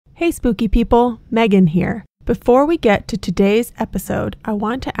Hey spooky people, Megan here. Before we get to today's episode, I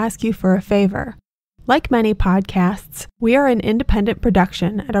want to ask you for a favor. Like many podcasts, we are an independent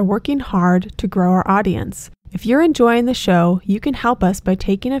production and are working hard to grow our audience. If you're enjoying the show, you can help us by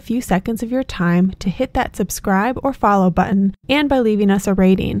taking a few seconds of your time to hit that subscribe or follow button and by leaving us a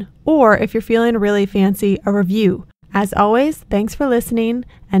rating, or if you're feeling really fancy, a review. As always, thanks for listening,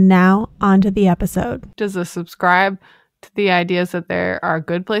 and now on to the episode. Does a subscribe to the ideas that there are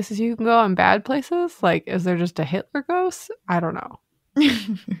good places you can go and bad places? Like, is there just a Hitler ghost? I don't know.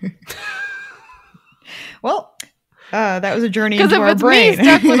 Well, that was a journey into our brain. Because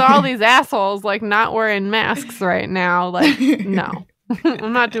if it's me stuck with all these assholes, like, not wearing masks right now, like, no.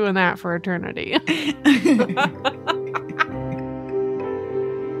 I'm not doing that for eternity.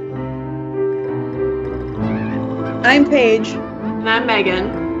 I'm Paige. And I'm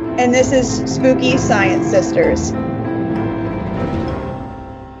Megan. And this is Spooky Science Sisters.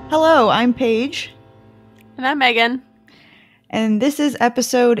 Hello, I'm Paige. And I'm Megan. And this is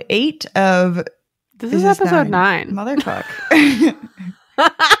episode 8 of... This is episode 9. Motherfuck.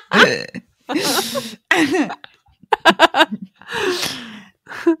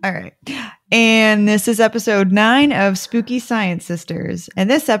 All right. And this is episode 9 of Spooky Science Sisters. And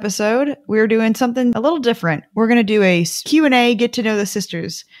this episode, we're doing something a little different. We're going to do a Q&A, get to know the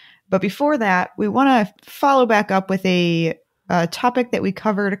sisters. But before that, we want to follow back up with a topic that we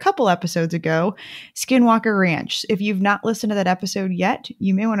covered a couple episodes ago, Skinwalker Ranch. If you've not listened to that episode yet,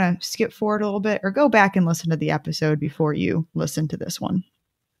 you may want to skip forward a little bit or go back and listen to the episode before you listen to this one.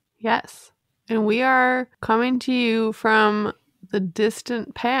 Yes. And we are coming to you from the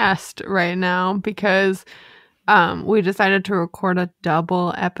distant past right now because we decided to record a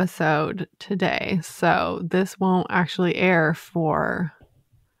double episode today. So this won't actually air for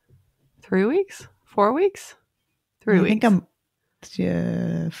 3 weeks? 4 weeks? 3 weeks. I think I'm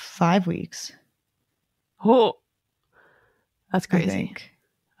 5 weeks. Oh, that's crazy.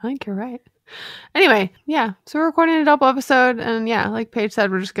 I think you're right. Anyway, yeah. So we're recording a double episode, and yeah, like Paige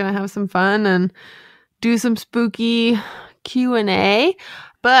said, we're just gonna have some fun and do some spooky Q&A.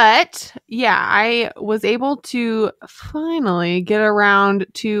 But yeah, I was able to finally get around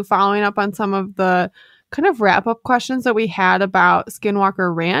to following up on some of the kind of wrap-up questions that we had about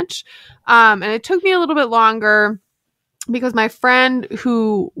Skinwalker Ranch. And it took me a little bit longer because my friend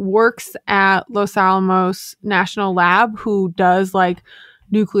who works at Los Alamos National Lab, who does like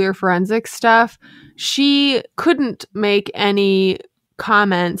nuclear forensics stuff, she couldn't make any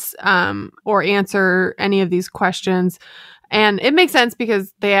comments or answer any of these questions. And it makes sense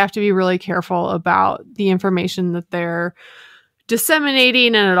because they have to be really careful about the information that they're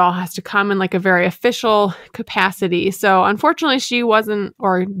disseminating, and it all has to come in like a very official capacity. So unfortunately, she wasn't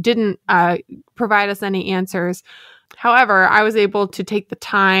or didn't provide us any answers. However, I was able to take the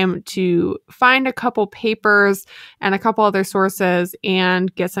time to find a couple papers and a couple other sources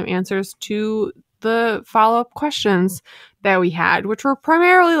and get some answers to the follow-up questions that we had, which were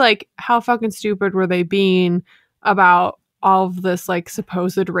primarily like, how fucking stupid were they being about all of this like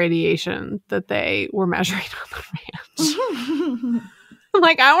supposed radiation that they were measuring on the ranch.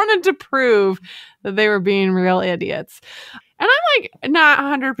 Like, I wanted to prove that they were being real idiots. And I'm like not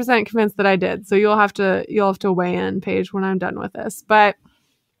 100% convinced that I did. So you'll have to weigh in, Paige, when I'm done with this. But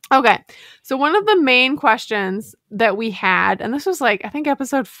okay. So one of the main questions that we had, and this was like I think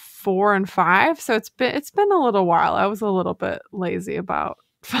episode 4 and 5. So it's been a little while. I was a little bit lazy about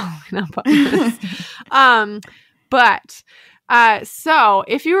following up on this. So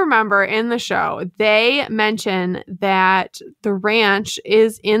if you remember in the show, they mention that the ranch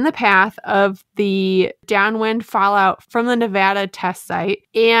is in the path of the downwind fallout from the Nevada test site.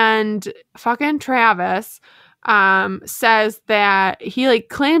 And fucking Travis says that he like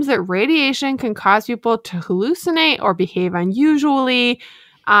claims that radiation can cause people to hallucinate or behave unusually.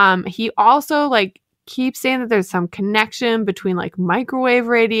 He also like keeps saying that there's some connection between like microwave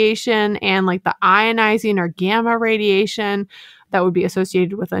radiation and like the ionizing or gamma radiation that would be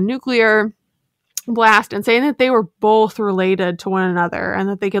associated with a nuclear blast, and saying that they were both related to one another and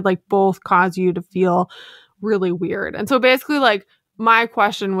that they could like both cause you to feel really weird. And so basically like my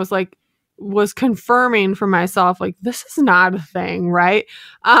question was confirming for myself, like, this is not a thing, right?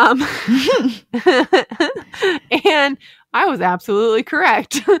 And I was absolutely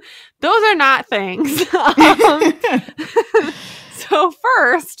correct. Those are not things. So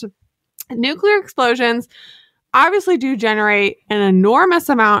first, nuclear explosions obviously do generate an enormous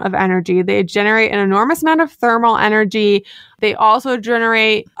amount of energy. They generate an enormous amount of thermal energy. They also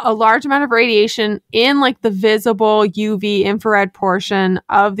generate a large amount of radiation in like the visible UV infrared portion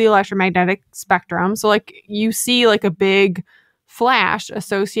of the electromagnetic spectrum. So like you see like a big flash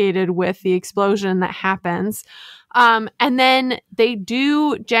associated with the explosion that happens. And then they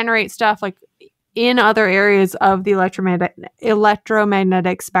do generate stuff like in other areas of the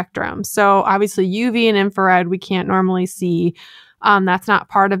electromagnetic spectrum. So obviously UV and infrared, we can't normally see. That's not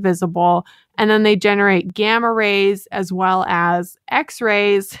part of visible. And then they generate gamma rays as well as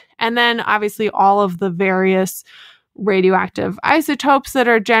X-rays. And then obviously all of the various radioactive isotopes that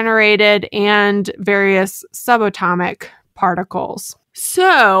are generated and various subatomic particles.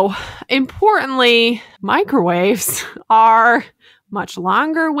 So importantly, microwaves are much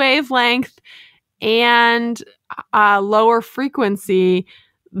longer wavelength and lower frequency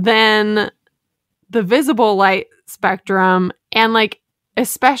than the visible light spectrum, and like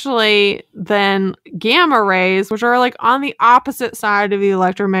especially than gamma rays, which are like on the opposite side of the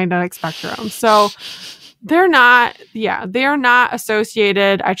electromagnetic spectrum. So they're not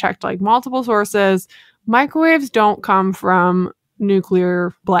associated. I checked like multiple sources. Microwaves don't come from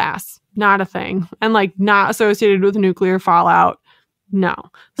nuclear blasts. Not a thing. And like not associated with nuclear fallout. No.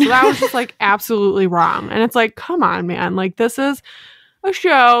 So that was just like absolutely wrong. And it's like, come on, man. Like this is a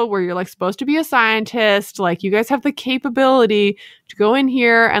show where you're like supposed to be a scientist. Like you guys have the capability to go in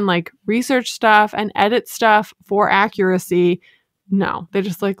here and like research stuff and edit stuff for accuracy. No, they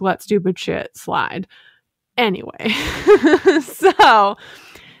just like let stupid shit slide. Anyway, so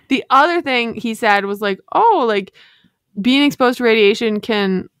the other thing he said was like, oh, like being exposed to radiation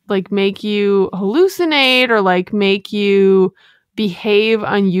can like make you hallucinate or like make you behave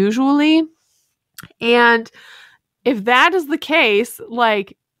unusually. And if that is the case,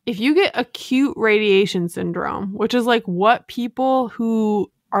 like if you get acute radiation syndrome, which is like what people who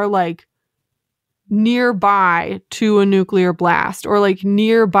are like nearby to a nuclear blast or like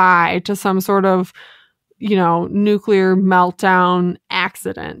nearby to some sort of, you know, nuclear meltdown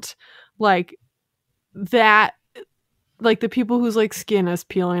accident, like that, like the people whose like skin is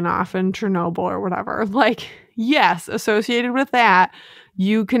peeling off in Chernobyl or whatever, like, yes, associated with that,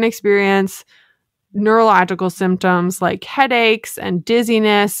 you can experience neurological symptoms like headaches and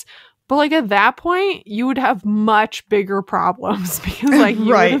dizziness. But like at that point, you would have much bigger problems because like you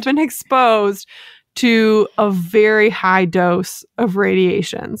would have been exposed to a very high dose of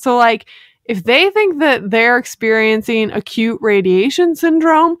radiation. So like if they think that they're experiencing acute radiation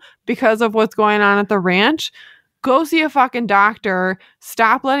syndrome because of what's going on at the ranch, go see a fucking doctor.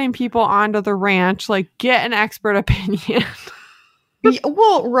 Stop letting people onto the ranch. Like get an expert opinion.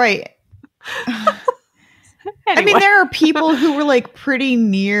 Well, right. Anyway. I mean, there are people who were like pretty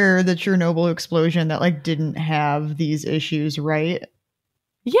near the Chernobyl explosion that like didn't have these issues, right?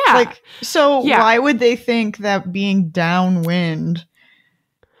 Yeah. Like, so why would they think that being downwind?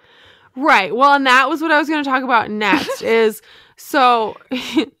 Right. Well, and that was what I was going to talk about next is so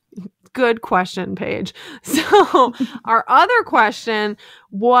good question, Paige. So our other question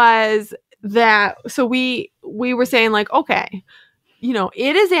was that, so we were saying like, okay, you know,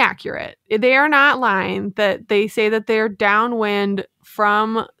 it is accurate. They are not lying that they say that they're downwind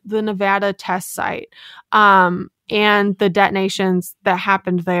from the Nevada test site and the detonations that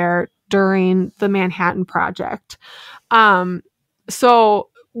happened there during the Manhattan Project. So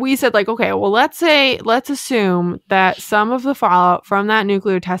we said like, okay, well, let's assume that some of the fallout from that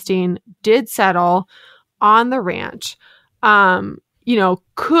nuclear testing did settle on the ranch. You know,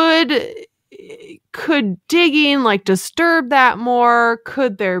 could digging like disturb that more?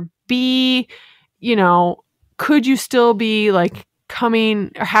 Could there be, you know, could you still be like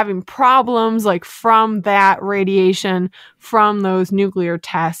coming or having problems like from that radiation from those nuclear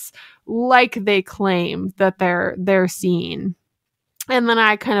tests like they claim that they're seeing? And then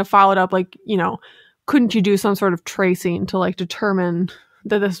I kind of followed up like, you know, couldn't you do some sort of tracing to like determine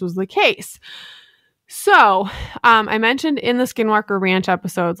that this was the case? So I mentioned in the Skinwalker Ranch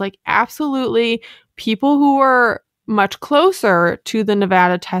episodes, like absolutely people who were much closer to the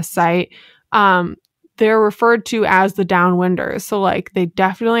Nevada test site, they're referred to as the downwinders. So like they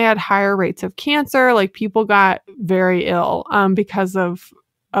definitely had higher rates of cancer. Like people got very ill because of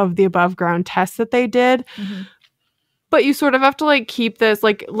the above ground tests that they did. Mm-hmm. But you sort of have to like keep this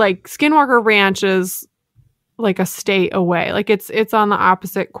like Skinwalker Ranch is like a state away. Like it's on the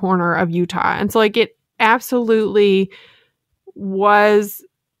opposite corner of Utah. And so like it absolutely was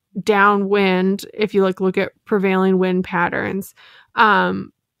downwind if you like look at prevailing wind patterns.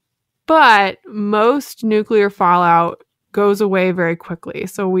 But most nuclear fallout goes away very quickly.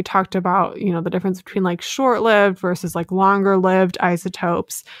 So we talked about, you know, the difference between like short-lived versus like longer-lived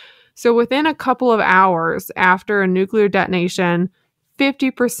isotopes. So within a couple of hours after a nuclear detonation,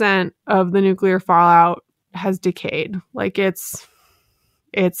 50% of the nuclear fallout has decayed. Like it's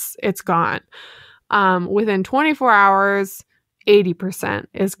gone. Within 24 hours, 80%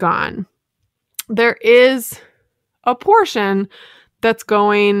 is gone. There is a portion that's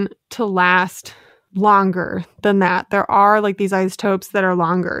going to last longer than that. There are like these isotopes that are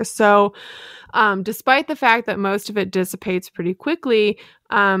longer. So despite the fact that most of it dissipates pretty quickly,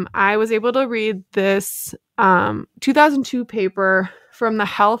 I was able to read this 2002 paper from the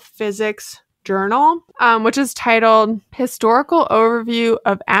Health Physics Journal, which is titled Historical Overview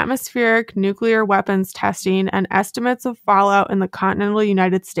of Atmospheric Nuclear Weapons Testing and Estimates of Fallout in the Continental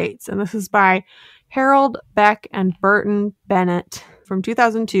United States. And this is by Harold Beck and Burton Bennett from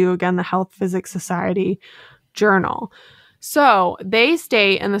 2002, again, the Health Physics Society Journal. So they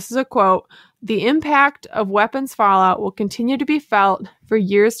state, and this is a quote, "The impact of weapons fallout will continue to be felt for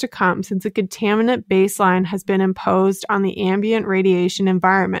years to come since a contaminant baseline has been imposed on the ambient radiation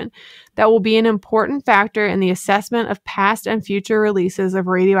environment. That will be an important factor in the assessment of past and future releases of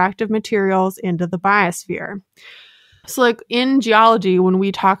radioactive materials into the biosphere." So like in geology, when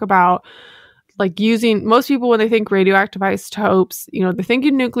we talk about like using, most people when they think radioactive isotopes, you know, they're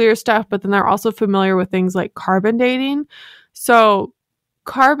thinking nuclear stuff, but then they're also familiar with things like carbon dating. So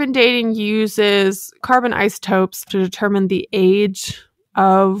carbon dating uses carbon isotopes to determine the age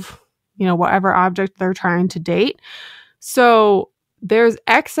of, you know, whatever object they're trying to date. So there's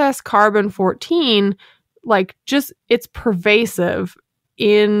excess carbon-14, like just it's pervasive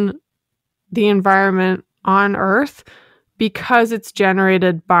in the environment on Earth because it's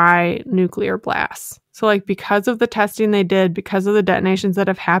generated by nuclear blasts. So like because of the testing they did, because of the detonations that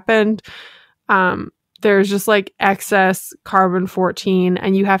have happened, there's just like excess carbon-14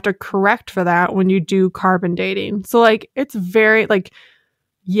 and you have to correct for that when you do carbon dating. So like it's very like,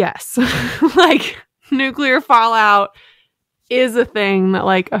 yes, like nuclear fallout is a thing that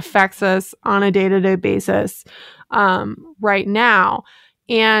like affects us on a day-to-day basis right now.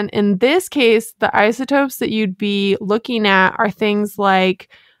 And in this case, the isotopes that you'd be looking at are things like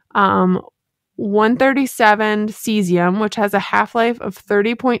 137 cesium, which has a half-life of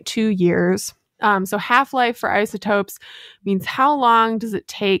 30.2 years. So half-life for isotopes means how long does it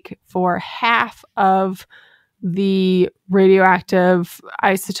take for half of the radioactive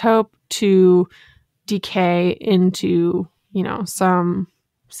isotope to decay into, you know, some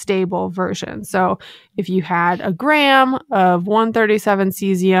stable version. So if you had a gram of 137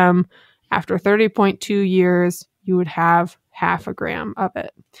 cesium, after 30.2 years, you would have half a gram of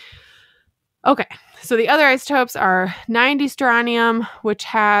it. Okay, so the other isotopes are 90 strontium, which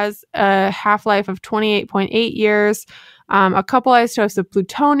has a half-life of 28.8 years. A couple isotopes of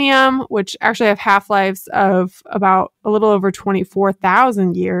plutonium, which actually have half-lives of about a little over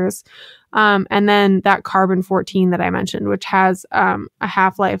 24,000 years. And then that carbon-14 that I mentioned, which has a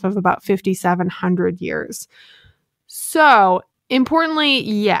half-life of about 5,700 years. So, importantly,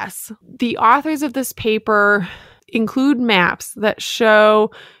 yes, the authors of this paper include maps that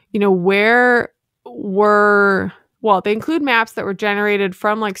show, you know, they include maps that were generated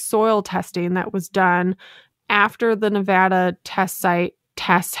from like soil testing that was done after the Nevada test site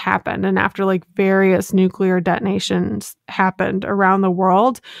tests happened and after like various nuclear detonations happened around the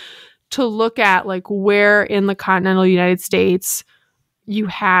world, to look at like where in the continental United States you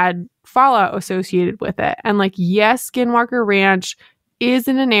had fallout associated with it. And like, yes, Skinwalker Ranch is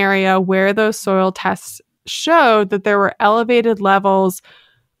in an area where those soil tests showed that there were elevated levels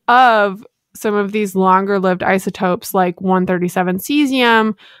of some of these longer lived isotopes like 137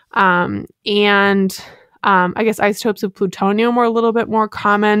 cesium, and I guess isotopes of plutonium were a little bit more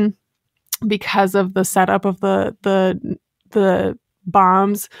common because of the setup of the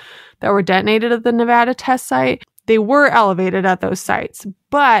bombs that were detonated at the Nevada test site. They were elevated at those sites,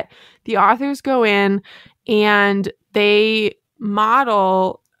 but the authors go in and they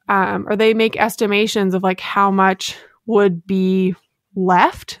model or they make estimations of like how much would be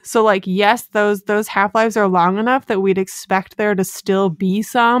left. So like, yes, those half-lives are long enough that we'd expect there to still be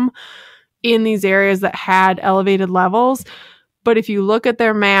some in these areas that had elevated levels. But if you look at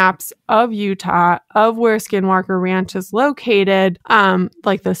their maps of Utah, of where Skinwalker Ranch is located,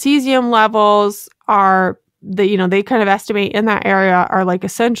 like the cesium levels are, they kind of estimate in that area are like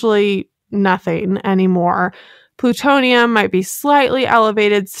essentially nothing anymore. Plutonium might be slightly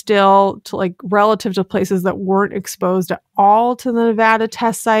elevated still to like relative to places that weren't exposed at all to the Nevada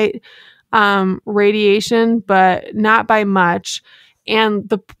test site radiation, but not by much.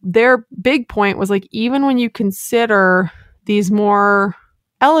 And their big point was like, even when you consider these more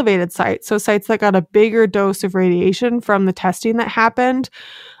elevated sites, so sites that got a bigger dose of radiation from the testing that happened,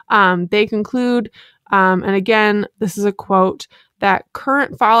 they conclude, and again, this is a quote, that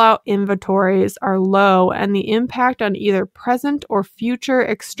current fallout inventories are low and the impact on either present or future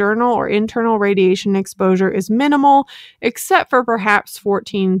external or internal radiation exposure is minimal, except for perhaps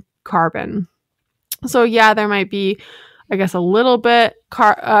 14 carbon. So yeah, there might be, I guess, a little bit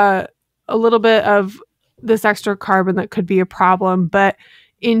of this extra carbon that could be a problem, but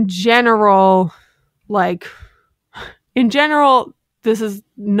in general, this is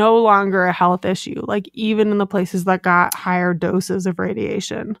no longer a health issue, like even in the places that got higher doses of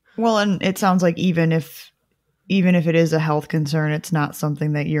radiation. Well, and it sounds like even if it is a health concern, it's not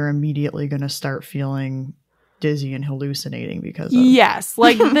something that you're immediately going to start feeling dizzy and hallucinating because of. Yes,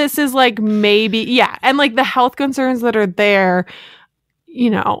 like this is like maybe, yeah. And like the health concerns that are there, you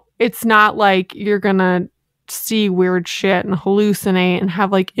know, it's not like you're going to see weird shit and hallucinate and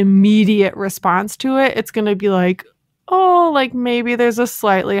have like immediate response to it. It's going to be like, oh, like maybe there's a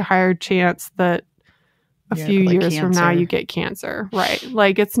slightly higher chance that a few like years from now you get cancer. Right.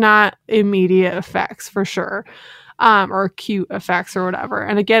 Like it's not immediate effects for sure, or acute effects or whatever.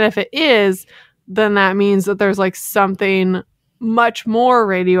 And again, if it is, then that means that there's like something much more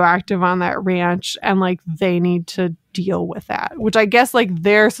radioactive on that ranch and like they need to deal with that, which I guess like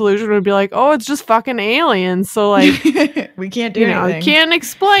their solution would be like, oh, it's just fucking aliens, so like we can't do anything. Can't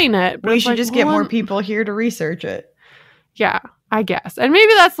explain it, but we should just get more people here to research it. Yeah, I guess. And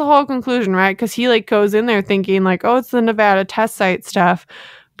maybe that's the whole conclusion, right? Because he like goes in there thinking like, oh, it's the Nevada test site stuff,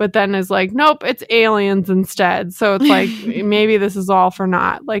 but then is like, nope, it's aliens instead. So it's like, maybe this is all for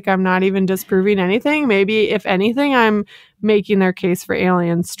naught. Like, I'm not even disproving anything. Maybe, if anything, I'm making their case for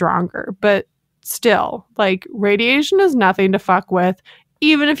aliens stronger. But still, like, radiation is nothing to fuck with.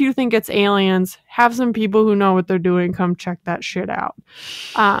 Even if you think it's aliens, have some people who know what they're doing come check that shit out.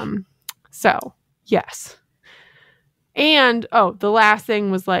 So, yes. And, the last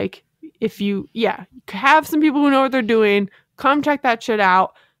thing was like, if you, have some people who know what they're doing, come check that shit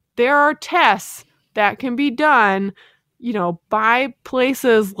out. There are tests that can be done, you know, by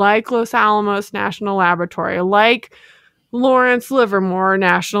places like Los Alamos National Laboratory, like Lawrence Livermore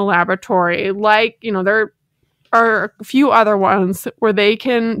National Laboratory, like, you know, there are a few other ones where they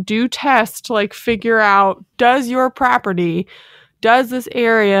can do tests to like figure out, does your property, does this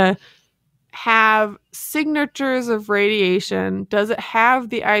area have signatures of radiation? Does it have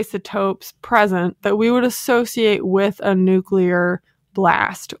the isotopes present that we would associate with a nuclear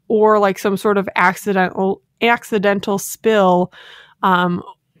blast or like some sort of accidental spill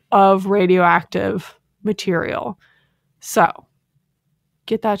of radioactive material? So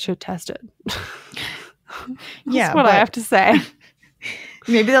get that shit tested. That's what I have to say.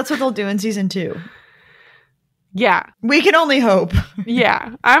 Maybe that's what they'll do in season 2. Yeah. We can only hope.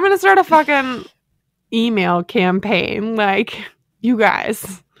 Yeah. I'm going to start a fucking email campaign. Like, you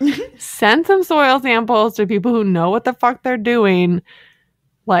guys, send some soil samples to people who know what the fuck they're doing.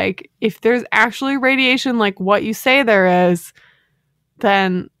 Like, if there's actually radiation like what you say there is,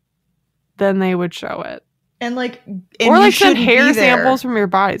 then they would show it. And like, or like send hair samples from your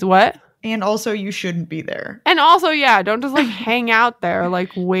bodies. What? And also, you shouldn't be there. And also, yeah, don't just like hang out there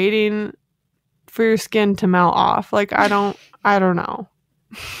like waiting for your skin to melt off. Like, I don't know.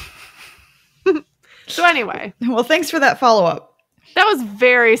 So anyway. Well, thanks for that follow-up. That was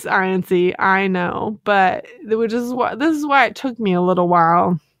very sciencey, I know, but this is why it took me a little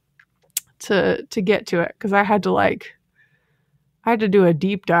while to get to it, because I had to do a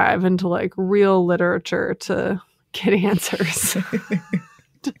deep dive into like real literature to get answers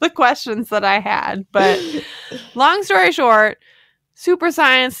to the questions that I had. But long story short, super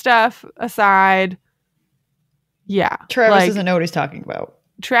science stuff aside, yeah. Travis doesn't know what he's talking about.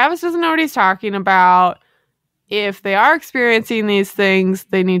 Travis doesn't know what he's talking about. If they are experiencing these things,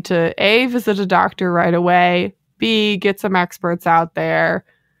 they need to A, visit a doctor right away, B, get some experts out there.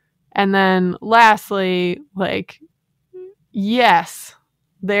 And then lastly, like, yes,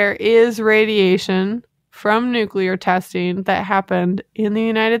 there is radiation from nuclear testing that happened in the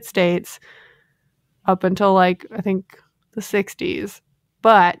United States up until like, I think, the 60s,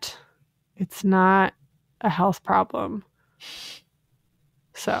 but it's not a health problem.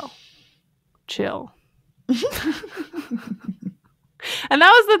 So, chill. And that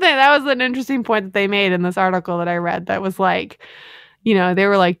was the thing. That was an interesting point that they made in this article that I read. That was like, you know, they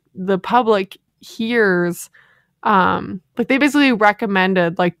were like, the public hears, like they basically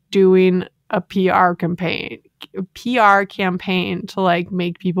recommended like doing a PR campaign to like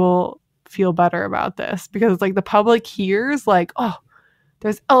make people feel better about this, because it's like the public hears like, oh,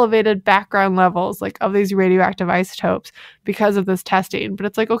 there's elevated background levels like of these radioactive isotopes because of this testing. But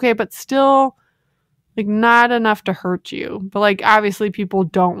it's like, okay, but still like not enough to hurt you. But like obviously people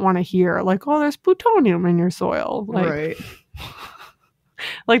don't want to hear like, oh, there's plutonium in your soil. Like, right.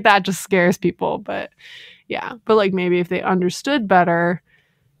 Like that just scares people. But yeah, but like maybe if they understood better,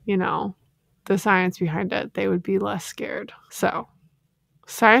 you know, the science behind it, they would be less scared. So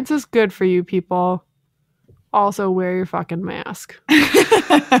science is good for you people. Also wear your fucking mask.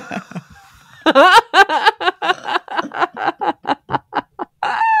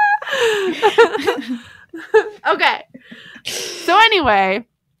 Okay. So anyway,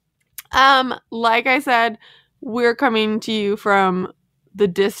 like I said, we're coming to you from the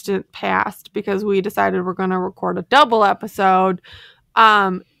distant past because we decided we're going to record a double episode.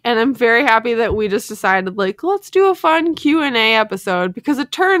 And I'm very happy that we just decided, like, let's do a fun Q&A episode, because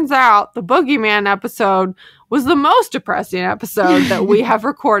it turns out the Boogeyman episode was the most depressing episode that we have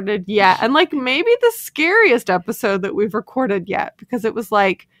recorded yet. And, like, maybe the scariest episode that we've recorded yet, because it was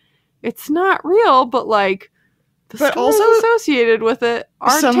like, it's not real, but, like, the stories also associated with it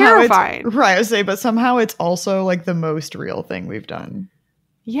are terrifying. Right, I would say, but somehow it's also, like, the most real thing we've done.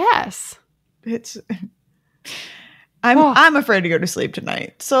 Yes. I'm afraid to go to sleep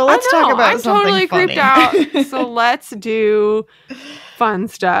tonight. So let's talk about something totally funny. Creeped out. So let's do fun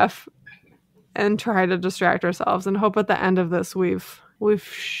stuff and try to distract ourselves and hope at the end of this we've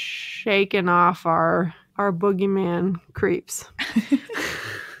shaken off our boogeyman creeps.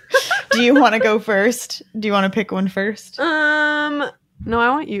 Do you want to go first? Do you want to pick one first? No, I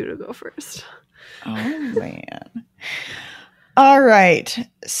want you to go first. Oh man. All right.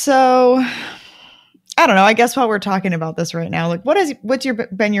 So I don't know. I guess while we're talking about this right now, like, what's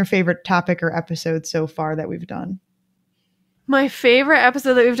been your favorite topic or episode so far that we've done? My favorite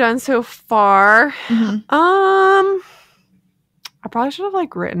episode that we've done so far. Mm-hmm. I probably should have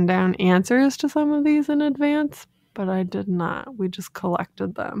like written down answers to some of these in advance, but I did not. We just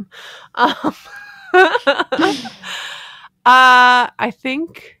collected them. I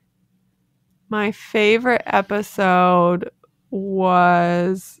think my favorite episode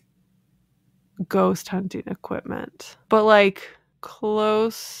was ghost hunting equipment, but like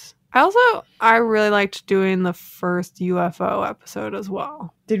close. I really liked doing the first UFO episode as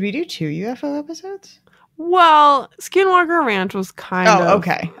well. Did we do 2 UFO episodes? Well, Skinwalker Ranch was kind of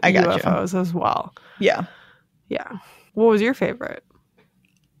okay. I got UFOs as well. Yeah. What was your favorite?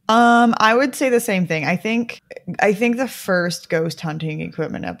 I would say the same thing. I think the first ghost hunting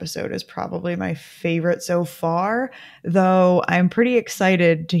equipment episode is probably my favorite so far, though I'm pretty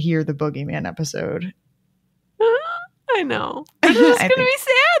excited to hear the Boogeyman episode. I know. It's just going to be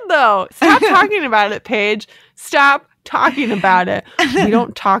sad, though. Stop talking about it, Paige. Stop talking about it. We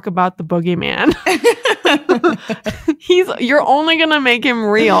don't talk about the Boogeyman. You're only going to make him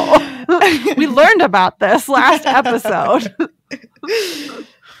real. We learned about this last episode.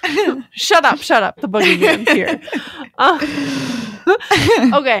 Shut up. The Boogeyman's here.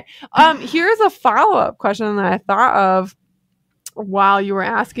 Okay. Here's a follow-up question that I thought of while you were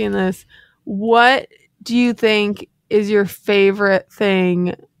asking this. What do you think is your favorite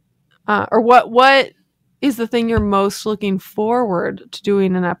thing, or what is the thing you're most looking forward to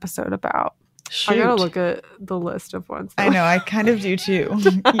doing an episode about? Shoot. I gotta look at the list of ones. I know, I kind of do too.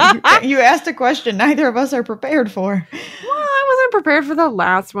 You asked a question neither of us are prepared for. Well, I wasn't prepared for the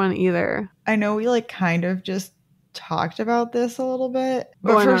last one either. I know we like kind of just talked about this a little bit.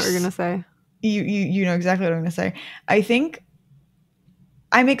 But I know what you're gonna say. You know exactly what I'm gonna say. I think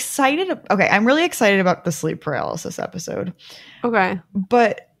I'm excited. Okay, I'm really excited about the sleep paralysis episode. Okay.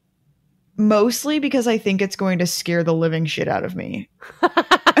 But mostly because I think it's going to scare the living shit out of me.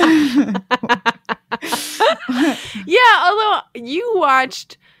 Yeah, although you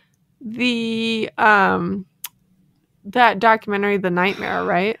watched the that documentary, The Nightmare,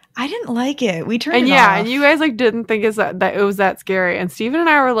 right? I didn't like it. We turned it off. And you guys like didn't think that it was that scary. And Steven and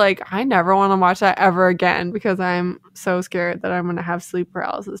I were like, I never want to watch that ever again because I'm so scared that I'm going to have sleep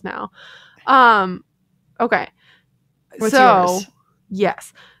paralysis now. Okay. What's yours?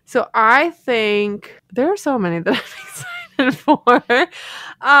 Yes. So I think there are so many that I'm excited for.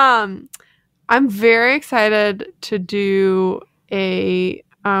 I'm very excited to do a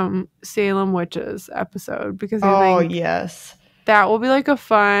Salem Witches episode because I think yes, that will be like it'll be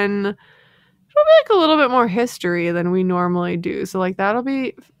like a little bit more history than we normally do. So like that'll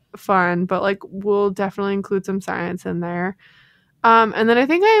be fun, but like we'll definitely include some science in there. And then I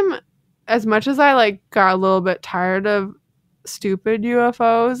think as much as I like got a little bit tired of stupid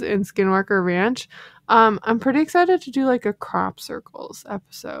UFOs in Skinwalker Ranch, I'm pretty excited to do like a crop circles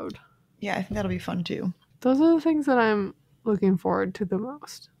episode. Yeah, I think that'll be fun too. Those are the things that I'm looking forward to the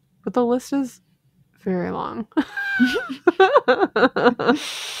most. But the list is very long.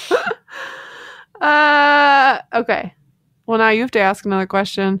 Okay. Well, now you have to ask another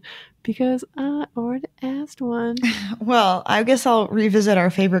question Because I already asked one. Well, I guess I'll revisit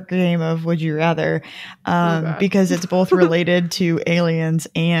our favorite game of Would You Rather, because it's both related to aliens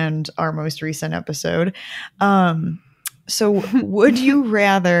and our most recent episode. So would you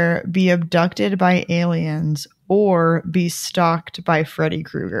rather be abducted by aliens or be stalked by Freddy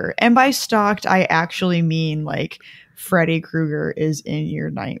Krueger? And by stalked, I actually mean like Freddy Krueger is in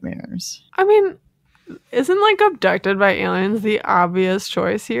your nightmares. I mean, isn't like abducted by aliens the obvious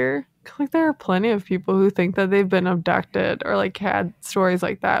choice here? Like there are plenty of people who think that they've been abducted or like had stories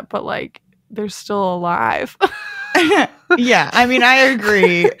like that, but like they're still alive. Yeah, I mean, I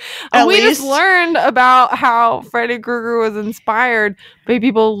agree. We just learned about how Freddy Krueger was inspired by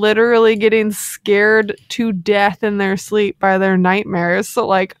people literally getting scared to death in their sleep by their nightmares. So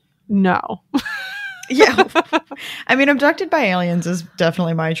like, no. Yeah. I mean, abducted by aliens is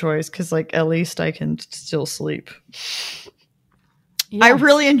definitely my choice because like at least I can still sleep. Yes. I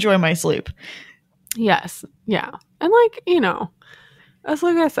really enjoy my sleep. Yes. Yeah. And like, you know, as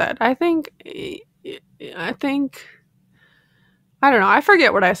like I said, I think I don't know. I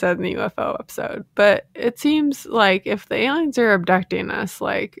forget what I said in the UFO episode, but it seems like if the aliens are abducting us,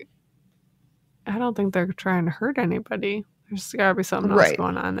 like I don't think they're trying to hurt anybody. There's got to be something else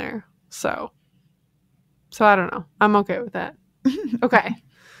going on there. So I don't know. I'm okay with that. Okay.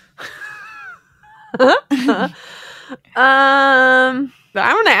 I'm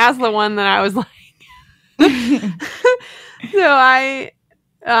gonna ask the one that I was like.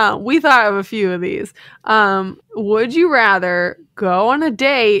 So we thought of a few of these. Would you rather go on a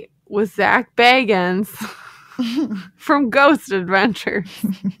date with Zach Bagans from Ghost Adventures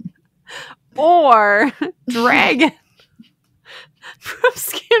or Dragon from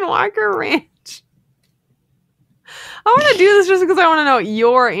Skinwalker Ranch? I want to do this just because I want to know what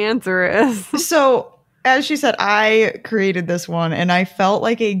your answer is. So, as she said, I created this one and I felt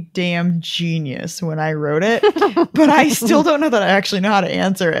like a damn genius when I wrote it, but I still don't know that I actually know how to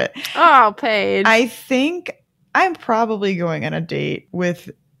answer it. Oh, Paige. I think I'm probably going on a date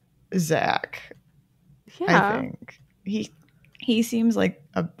with Zach. Yeah. I think he seems like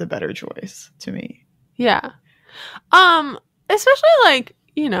the better choice to me. Yeah. Especially like,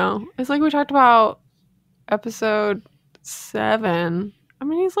 you know, it's like we talked about episode 7. I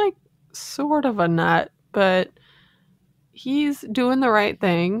mean, he's like sort of a nut, but he's doing the right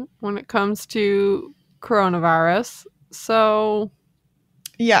thing when it comes to coronavirus. So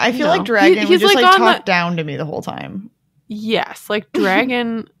yeah, I feel like Dragon would just like talk down to me the whole time. Yes, like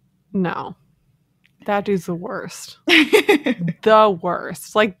Dragon. No, that dude's the worst. The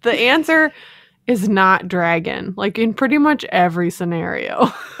worst. Like the answer is not Dragon, like in pretty much every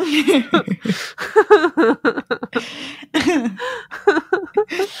scenario.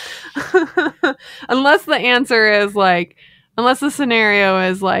 Unless the answer is like, unless the scenario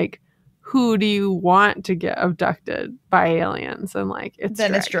is like, who do you want to get abducted by aliens? And like,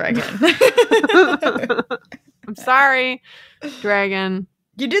 it's Dragon. I'm sorry, Dragon.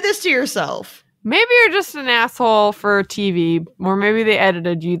 You did this to yourself. Maybe you're just an asshole for TV, or maybe they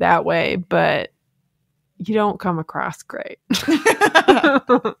edited you that way, but you don't come across great.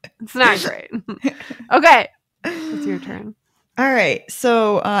 It's not great. Okay. It's your turn. All right.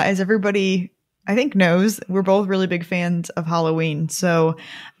 So, as everybody, I think, knows, we're both really big fans of Halloween. So,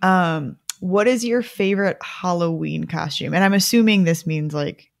 what is your favorite Halloween costume? And I'm assuming this means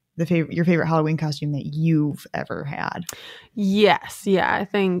like your favorite Halloween costume that you've ever had. Yes. Yeah. I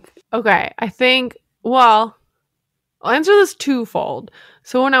think, well, I'll answer this twofold.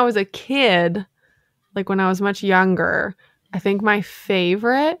 So when I was a kid, like when I was much younger, I think my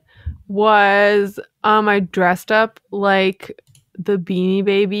favorite was I dressed up like the Beanie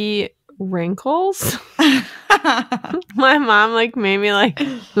Baby Wrinkles. My mom like made me like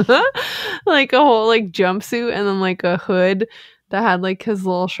like a whole like jumpsuit and then like a hood that had like his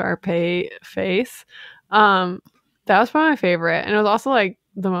little Sharpay face. That was probably my favorite, and it was also like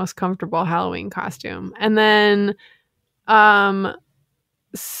the most comfortable Halloween costume. And then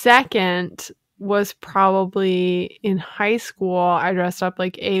second was probably in high school. I dressed up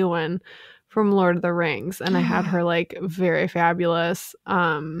like Eowyn from Lord of the Rings, and I had her like very fabulous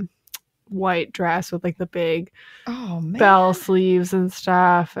white dress with like the big bell sleeves and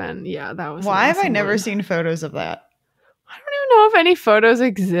stuff. And yeah, that was why have I never seen photos of that? I don't even know if any photos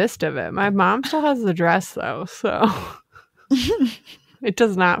exist of it. My mom still has the dress though, so it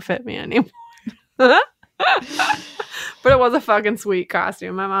does not fit me anymore. But it was a fucking sweet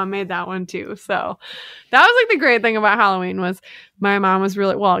costume. My mom made that one too. So that was like the great thing about Halloween was my mom was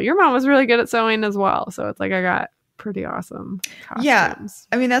really, well, your mom was really good at sewing as well. So it's like I got pretty awesome costumes. Yeah.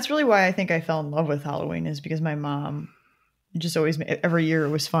 I mean, that's really why I think I fell in love with Halloween is because my mom just always, every year it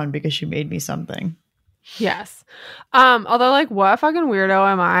was fun because she made me something. Yes. Although, like, what fucking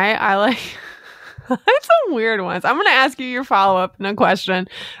weirdo am I? I like I have some weird ones. I'm gonna ask you your follow-up in a question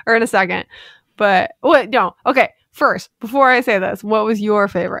or in a second. But wait, no. Okay. First, before I say this, what was your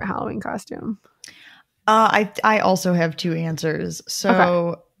favorite Halloween costume? I also have two answers.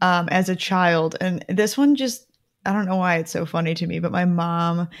 So as a child, and this one just, I don't know why it's so funny to me, but my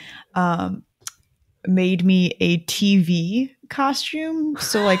mom made me a TV costume.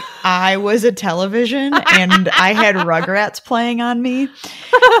 So like I was a television and I had Rugrats playing on me,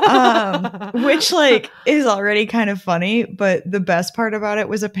 which like is already kind of funny. But the best part about it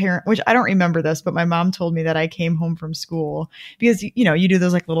was which I don't remember this, but my mom told me that I came home from school because, you know, you do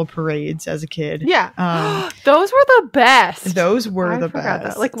those like little parades as a kid. Yeah. Those were the best. Those were the best.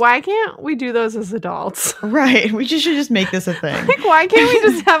 That. Like, why can't we do those as adults? Right. We should just make this a thing. Like, why can't we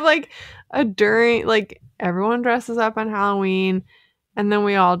just have like like everyone dresses up on Halloween and then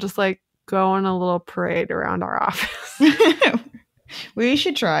we all just like go on a little parade around our office? We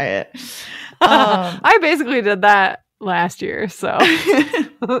should try it. I basically did that last year, so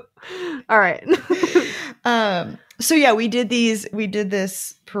all right. So yeah, we did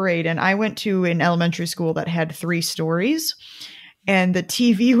this parade, and I went to an elementary school that had 3 stories, and the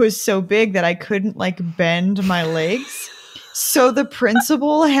TV was so big that I couldn't like bend my legs. So the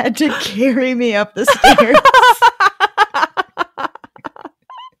principal had to carry me up the stairs.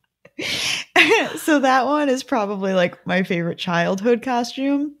 So that one is probably like my favorite childhood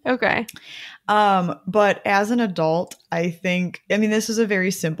costume. Okay. But as an adult, I mean, this is a very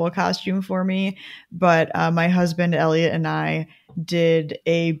simple costume for me, but my husband, Elliot, and I did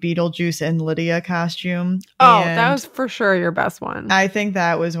a Beetlejuice and Lydia costume. Oh, that was for sure your best one. I think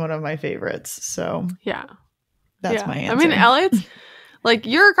that was one of my favorites. So yeah. That's my answer. I mean, Elliot's, like,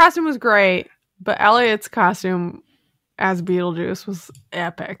 your costume was great, but Elliot's costume as Beetlejuice was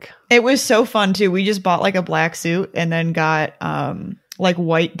epic. It was so fun, too. We just bought, like, a black suit and then got, like,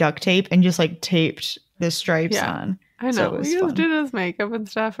 white duct tape and just, like, taped the stripes on. I know. So we just did his makeup and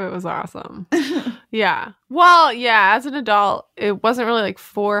stuff. It was awesome. Yeah. Well, yeah, as an adult, it wasn't really, like,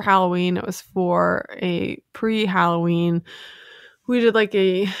 for Halloween. It was for a pre-Halloween. We did, like,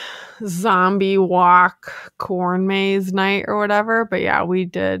 a zombie walk corn maze night or whatever, but yeah, we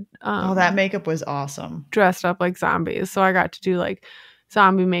did that makeup was awesome, dressed up like zombies. So I got to do like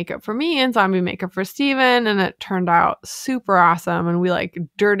zombie makeup for me and zombie makeup for Steven, and it turned out super awesome. And we like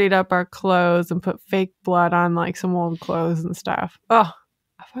dirtied up our clothes and put fake blood on like some old clothes and stuff. Oh,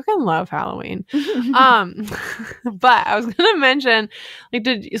 I fucking love Halloween. But I was gonna mention, like,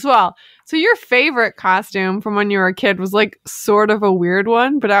 so your favorite costume from when you were a kid was like sort of a weird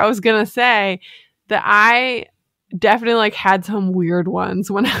one, but I was gonna say that I definitely like had some weird ones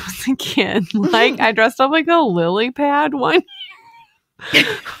when I was a kid. Like I dressed up like a lily pad one year.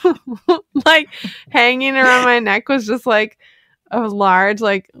 Like hanging around my neck was just like a large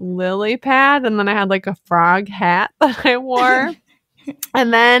like lily pad, and then I had like a frog hat that I wore.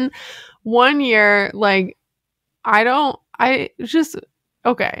 And then one year, like, I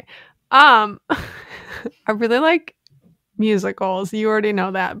really like musicals. You already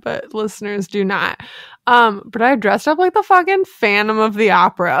know that, but listeners do not. But I dressed up like the fucking Phantom of the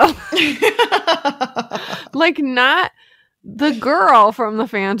Opera. Like, not the girl from the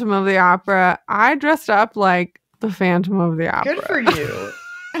Phantom of the Opera. I dressed up like the Phantom of the Opera. Good for you.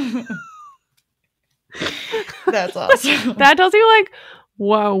 That's awesome. That tells you like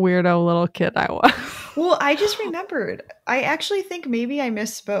what a weirdo little kid I was. Well, I just remembered. I actually think maybe I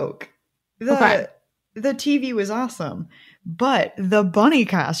misspoke. The TV was awesome, but the bunny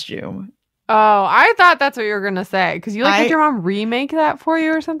costume. Oh, I thought that's what you were gonna say, because you did your mom remake that for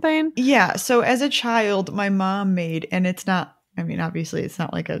you or something? Yeah. So as a child, my mom made, and it's not. I mean, obviously, it's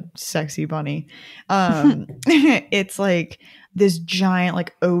not like a sexy bunny. It's like this giant,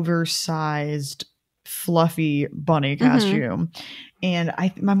 like oversized, fluffy bunny costume. Mm-hmm. And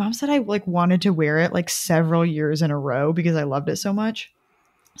my mom said I like wanted to wear it like several years in a row because I loved it so much.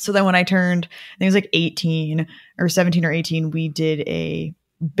 So then when I turned, I think it was like 18 or 17 or 18, we did a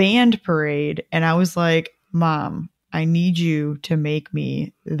band parade, and I was like, Mom, I need you to make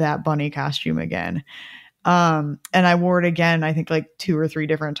me that bunny costume again. And I wore it again, I think like 2 or 3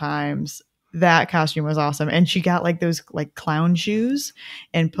 different times. That costume was awesome. And she got like those like clown shoes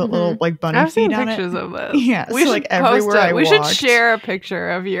and put little like bunny feet on it. I've seen pictures of this. Yeah. We so like everywhere I walked. We should share a picture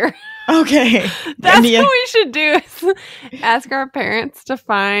of your. Okay. That's what we should do, is ask our parents to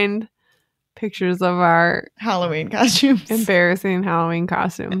find pictures of our Halloween costumes. Embarrassing Halloween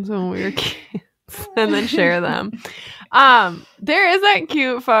costumes when we were kids, and then share them. There is that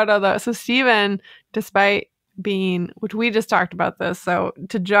cute photo though. So Steven, despite being, which we just talked about this. So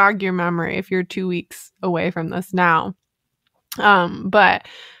to jog your memory, if you're 2 weeks away from this now, but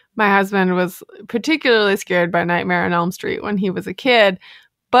my husband was particularly scared by Nightmare on Elm Street when he was a kid.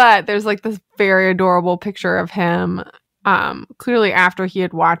 But there's like this very adorable picture of him, clearly after he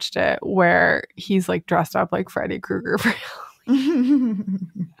had watched it, where he's like dressed up like Freddy Krueger for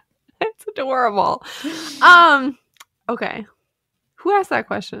Halloween. It's adorable. Okay. Who asked that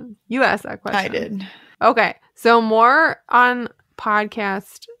question? You asked that question. I did. Okay. So more on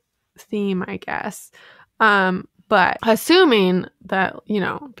podcast theme, I guess. But assuming that,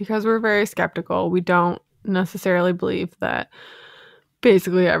 because we're very skeptical, we don't necessarily believe that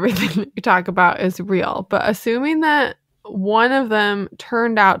basically everything we talk about is real. But assuming that one of them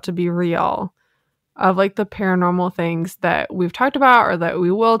turned out to be real, of like the paranormal things that we've talked about or that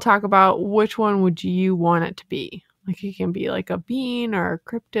we will talk about, which one would you want it to be? Like it can be like a being or a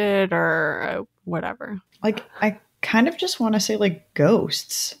cryptid or whatever. Like I kind of just want to say like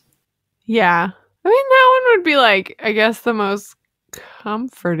ghosts. Yeah. I mean, that one would be like, I guess, the most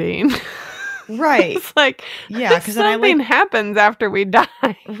comforting. Right. It's like, yeah, because something happens after we die.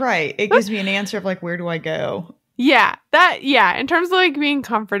 Right. It gives me an answer of like, where do I go? Yeah. In terms of like being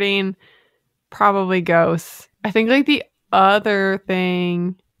comforting, probably ghosts. I think like the other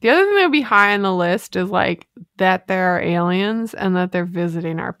thing that would be high on the list is like that there are aliens and that they're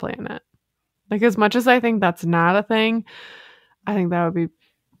visiting our planet. Like as much as I think that's not a thing, I think that would be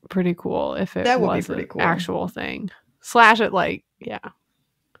pretty cool if it was an actual thing. Slash it like, yeah.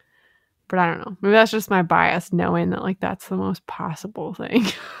 But I don't know. Maybe that's just my bias knowing that like that's the most possible thing.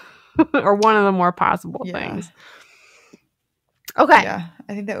 Or one of the more possible things. Okay. Yeah,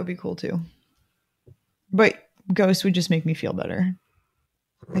 I think that would be cool too. But ghosts would just make me feel better.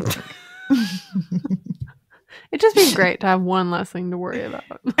 It'd just be great to have one less thing to worry about.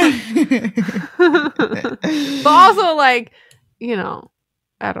 But also like,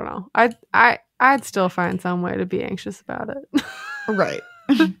 I don't know. I'd still find some way to be anxious about it. Right.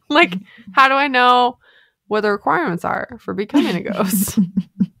 Like, how do I know what the requirements are for becoming a ghost?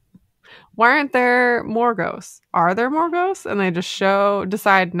 Why aren't there more ghosts? Are there more ghosts? And they just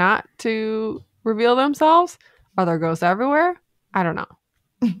decide not to reveal themselves? Are there ghosts everywhere? I don't know.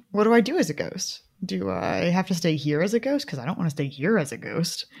 What do I do as a ghost? Do I have to stay here as a ghost? Because I don't want to stay here as a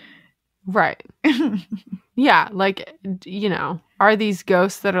ghost. Right. Yeah. Like, are these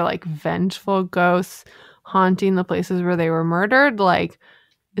ghosts that are like vengeful ghosts haunting the places where they were murdered? Like,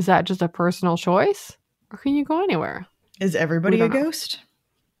 is that just a personal choice? Or can you go anywhere? Is everybody a ghost?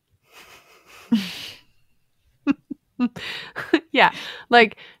 Yeah.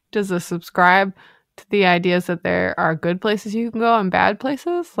 Like, does this subscribe to the ideas that there are good places you can go and bad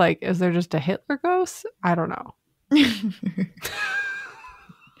places? Like, is there just a Hitler ghost? I don't know.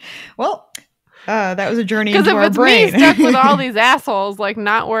 Well, that was a journey into our brain. Because if it's me stuck with all these assholes, like,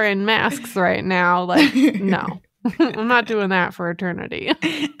 not wearing masks right now, like, no. I'm not doing that for eternity.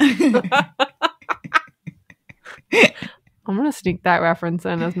 I'm going to sneak that reference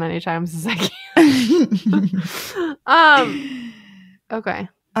in as many times as I can. Okay.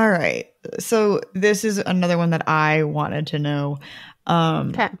 All right. So this is another one that I wanted to know.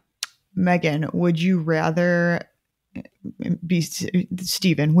 Okay. Megan, would you rather be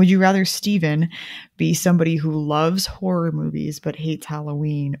Steven? Would you rather Steven be somebody who loves horror movies but hates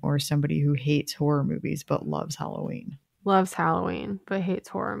Halloween, or somebody who hates horror movies but loves Halloween? Loves Halloween but hates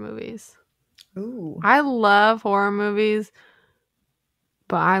horror movies. Ooh. I love horror movies,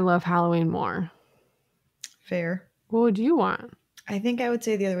 but I love Halloween more. Fair. What would you want? I think I would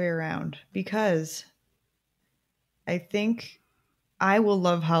say the other way around, because I think I will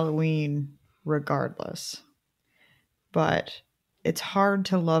love Halloween regardless. But it's hard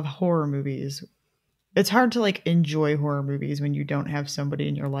to love horror movies. It's hard to like enjoy horror movies when you don't have somebody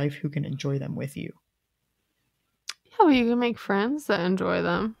in your life who can enjoy them with you. Yeah, well, you can make friends that enjoy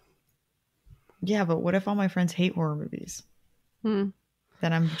them. Yeah, but what if all my friends hate horror movies? Then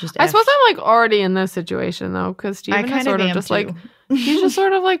I'm just... I suppose I'm like already in this situation though, because Steven is sort of just too. Like... He's just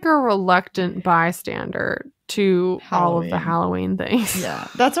sort of like a reluctant bystander to all of the Halloween things. Yeah,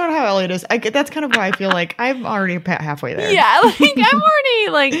 that's sort of how Elliot is. That's kind of why I feel like I'm already halfway there. Yeah, like I'm already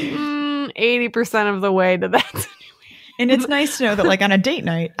like 80% of the way to that situation. And it's nice to know that like on a date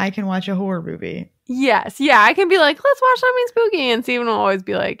night, I can watch a horror movie. Yes, yeah, I can be like, let's watch something spooky, and Steven will always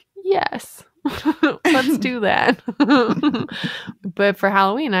be like, yes, let's do that. But for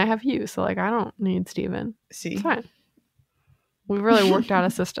Halloween, I have you, so like I don't need Steven. See, it's fine. We really worked out a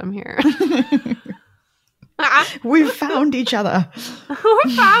system here. We found each other.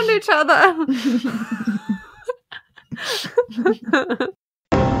 We found each other.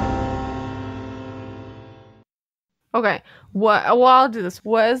 Okay. Well, I'll do this.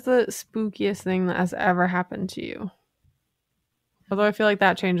 What is the spookiest thing that has ever happened to you? Although I feel like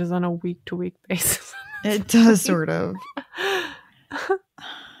that changes on a week-to-week basis. It does, sort of.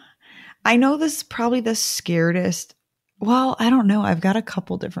 I know this is probably the scaredest. Well, I don't know. I've got a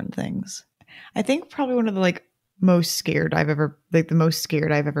couple different things. I think probably one of the the most scared I've ever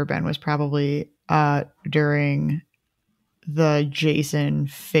been was probably during the Jason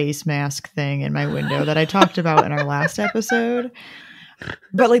face mask thing in my window that I talked about in our last episode.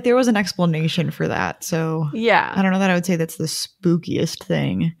 But there was an explanation for that. So yeah. I don't know that I would say that's the spookiest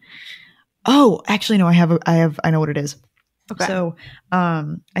thing. Oh, actually, no, I know what it is. Okay. So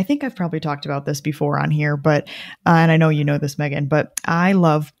I think I've probably talked about this before on here, but, and I know you know this, Megan, but I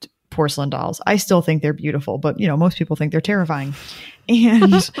loved porcelain dolls. I still think they're beautiful, but most people think they're terrifying.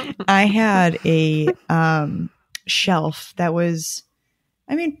 And I had a shelf that was,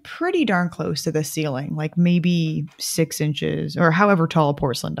 pretty darn close to the ceiling, maybe 6 inches or however tall a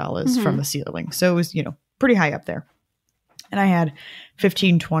porcelain doll is from the ceiling. So it was, pretty high up there. And I had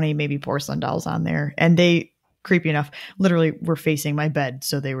 15, 20 maybe porcelain dolls on there. And they, creepy enough, literally were facing my bed.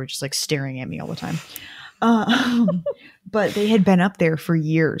 So they were just staring at me all the time. But they had been up there for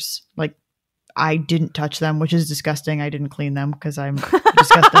years. I didn't touch them, which is disgusting. I didn't clean them because I'm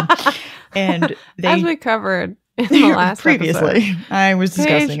disgusting. And they, as we covered in the last previously, episode, I was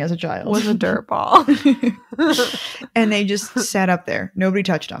disgusting Paige as a child. Was a dirt ball. And they just sat up there. Nobody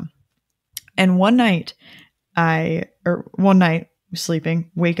touched them. And one night,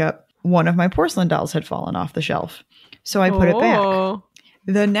 sleeping, wake up, one of my porcelain dolls had fallen off the shelf. So I put it back.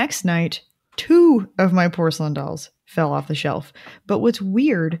 The next night, 2 of my porcelain dolls fell off the shelf. But what's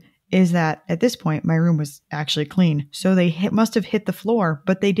weird is that at this point, my room was actually clean. So they must have hit the floor,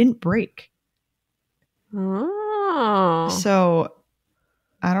 but they didn't break. Oh. So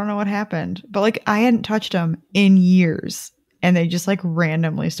I don't know what happened. But I hadn't touched them in years. And they just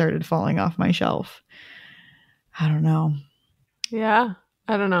randomly started falling off my shelf. I don't know. Yeah.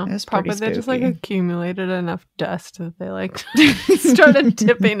 I don't know. It's Probably pretty they just spooky. accumulated enough dust that they started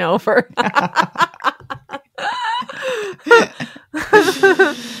tipping over.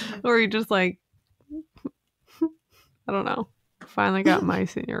 Or you just I don't know. Finally got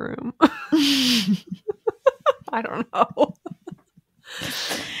mice in your room. I don't know.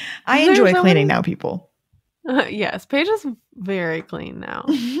 I enjoy cleaning now, people. Yes, Paige is very clean now.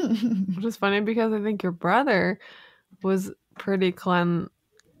 Which is funny because I think your brother was pretty clean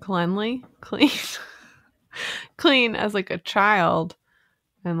as a child,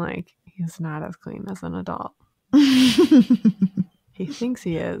 and he's not as clean as an adult. He thinks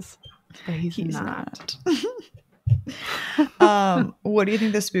he is, but he's not. What do you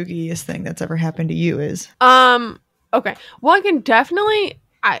think the spookiest thing that's ever happened to you is? Okay, well, I can definitely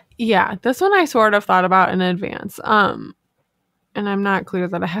this one I sort of thought about in advance, and I'm not clear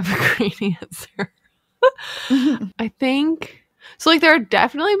that I have a great answer. I think so. There have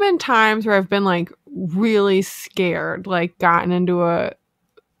definitely been times where I've been really scared, gotten into a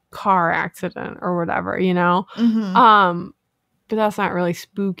car accident or whatever, but that's not really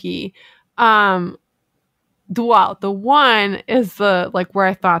spooky. The one is the where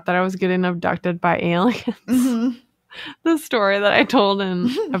I thought that I was getting abducted by aliens. The story that I told in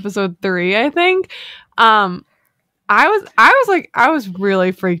episode 3, I think. I was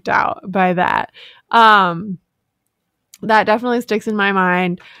really freaked out by that. That definitely sticks in my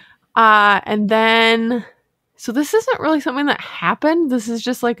mind. And then, so this isn't really something that happened. This is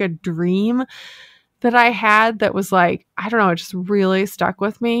just a dream that I had that was I don't know, it just really stuck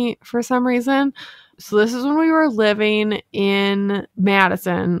with me for some reason. So this is when we were living in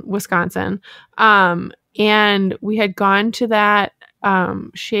Madison, Wisconsin. And we had gone to that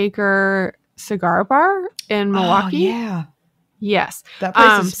Shaker cigar bar in Milwaukee. Oh, yeah. Yes. That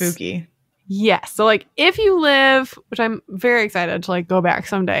place is spooky. Yes. So if you live, which I'm very excited to go back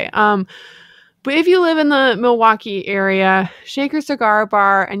someday. But if you live in the Milwaukee area, Shaker Cigar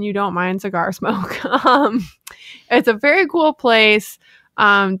Bar, and you don't mind cigar smoke, it's a very cool place.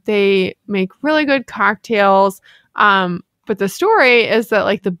 They make really good cocktails. But the story is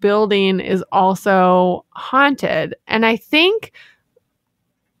that the building is also haunted. And I think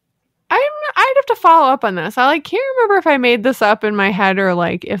I'd have to follow up on this. I can't remember if I made this up in my head or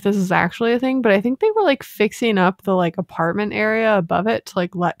if this is actually a thing, but I think they were fixing up the apartment area above it to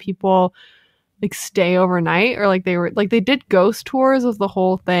let people stay overnight, or they were they did ghost tours of the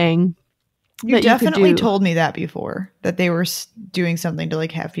whole thing. You definitely told me that before, that they were doing something to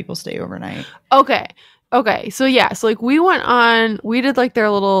have people stay overnight. Okay. So yeah, so we did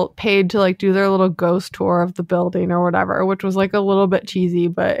their little paid to do their little ghost tour of the building or whatever, which was a little bit cheesy,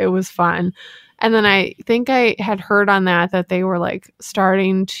 but it was fun. And then I think I had heard on that they were like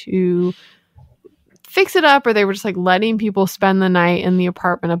starting to fix it up, or they were just like letting people spend the night in the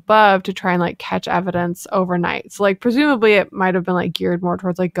apartment above to try and like catch evidence overnight. So like presumably it might have been like geared more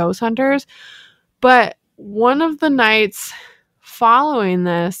towards like ghost hunters. But one of the nights following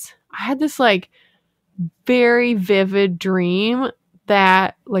this, I had this like very vivid dream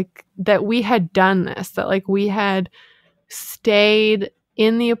that we had done this, that like we had stayed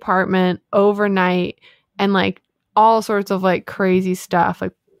in the apartment overnight, and like all sorts of like crazy stuff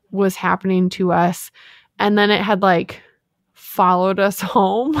like was happening to us, and then it had like followed us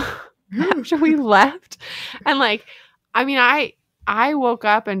home after we left. And like, I mean, I woke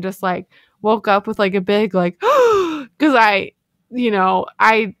up and just like woke up with like a big like because I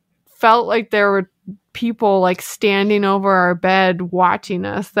felt like there were people like standing over our bed watching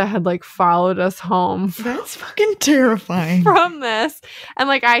us that had like followed us home. That's fucking terrifying. From this. And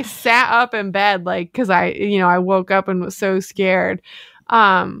like I sat up in bed like because I woke up and was so scared.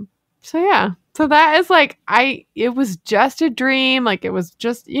 So yeah. So that is like it was just a dream. Like it was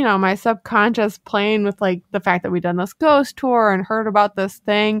just, my subconscious playing with like the fact that we'd done this ghost tour and heard about this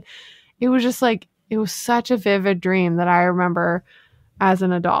thing. It was just like it was such a vivid dream that I remember as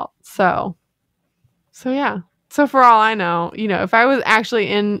an adult. So yeah. So for all I know, if I was actually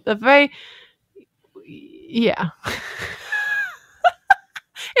yeah.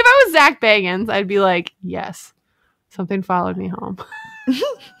 If I was Zach Bagans, I'd be like, yes, something followed me home.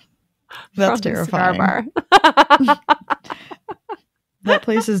 That's terrifying. Bar. That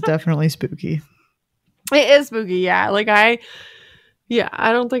place is definitely spooky. It is spooky, yeah. Like I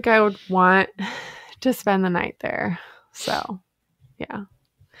don't think I would want to spend the night there. So, yeah.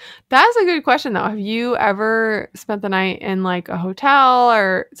 That's a good question, though. Have you ever spent the night in like a hotel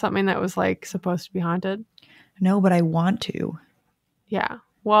or something that was like supposed to be haunted? No, but I want to. Yeah.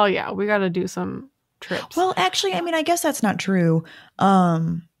 Well, yeah, we got to do some trips. Well, actually, I mean, I guess that's not true.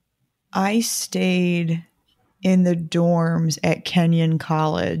 I stayed in the dorms at Kenyon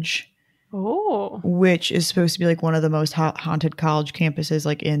College. Oh. Which is supposed to be like one of the most haunted college campuses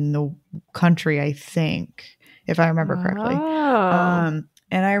like in the country, I think, if I remember correctly. Oh.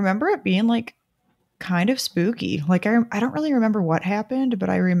 And I remember it being like kind of spooky. Like I don't really remember what happened, but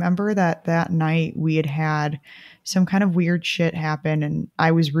I remember that night we had some kind of weird shit happen, and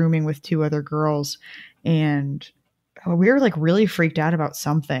I was rooming with two other girls, and we were like really freaked out about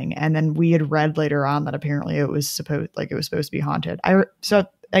something. And then we had read later on that apparently it was supposed to be haunted. So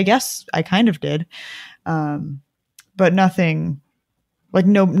I guess I kind of did, but nothing like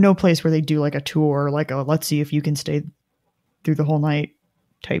no place where they do like a tour, like let's see if you can stay through the whole night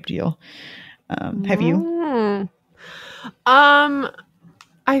type deal. Have you?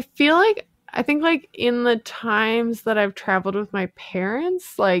 I think like in the times that I've traveled with my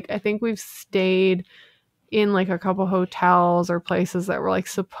parents, like I think we've stayed in like a couple hotels or places that were like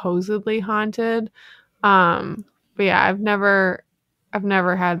supposedly haunted. But yeah, I've never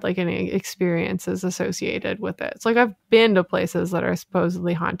had like any experiences associated with it. It's like I've been to places that are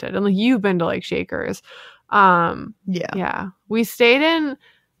supposedly haunted, and like you've been to like Shakers. Yeah.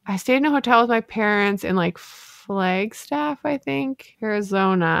 I stayed in a hotel with my parents in like Flagstaff, I think,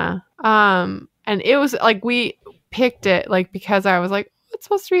 Arizona. And it was like we picked it like because I was like, it's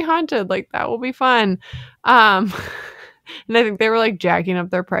supposed to be haunted, like that will be fun. And I think they were like jacking up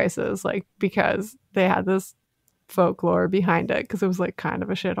their prices like because they had this folklore behind it because it was like kind of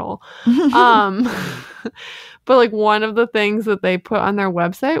a shithole. But like one of the things that they put on their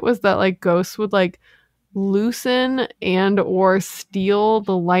website was that like ghosts would like loosen and or steal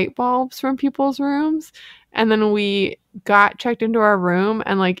the light bulbs from people's rooms. And then we got checked into our room,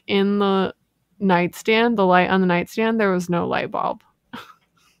 and like in the nightstand, the light on the nightstand, there was no light bulb.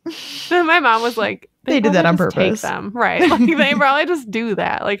 Then my mom was like, they did that on purpose. Take them. Right. Like they probably just do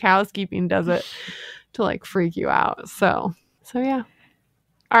that. Like housekeeping does it to like freak you out. So yeah.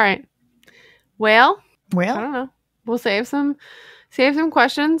 All right. Well, I don't know. We'll save some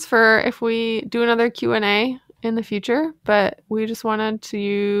questions for if we do another Q&A in the future, but we just wanted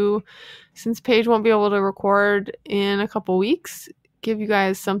to, since Paige won't be able to record in a couple weeks, give you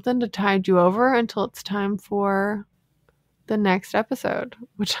guys something to tide you over until it's time for the next episode,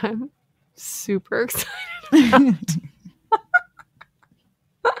 which I'm super excited about.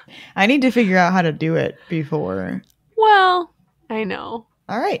 I need to figure out how to do it before. Well, I know.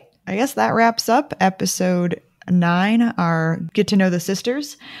 All right. I guess that wraps up episode 9, our Get to Know the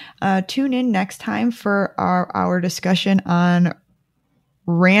Sisters. Tune in next time for our discussion on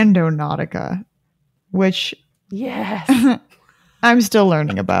Randonautica, which yes, I'm still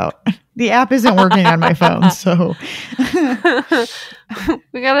learning about. The app isn't working on my phone, so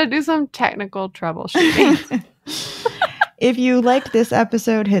we got to do some technical troubleshooting. If you liked this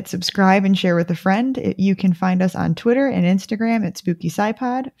episode, hit subscribe and share with a friend. You can find us on Twitter and Instagram at Spooky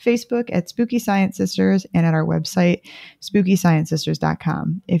SciPod, Facebook at Spooky Science Sisters, and at our website,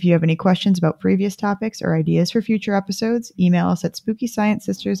 SpookyScienceSisters.com. If you have any questions about previous topics or ideas for future episodes, email us at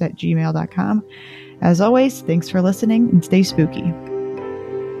SpookyScienceSisters@gmail.com. As always, thanks for listening and stay spooky.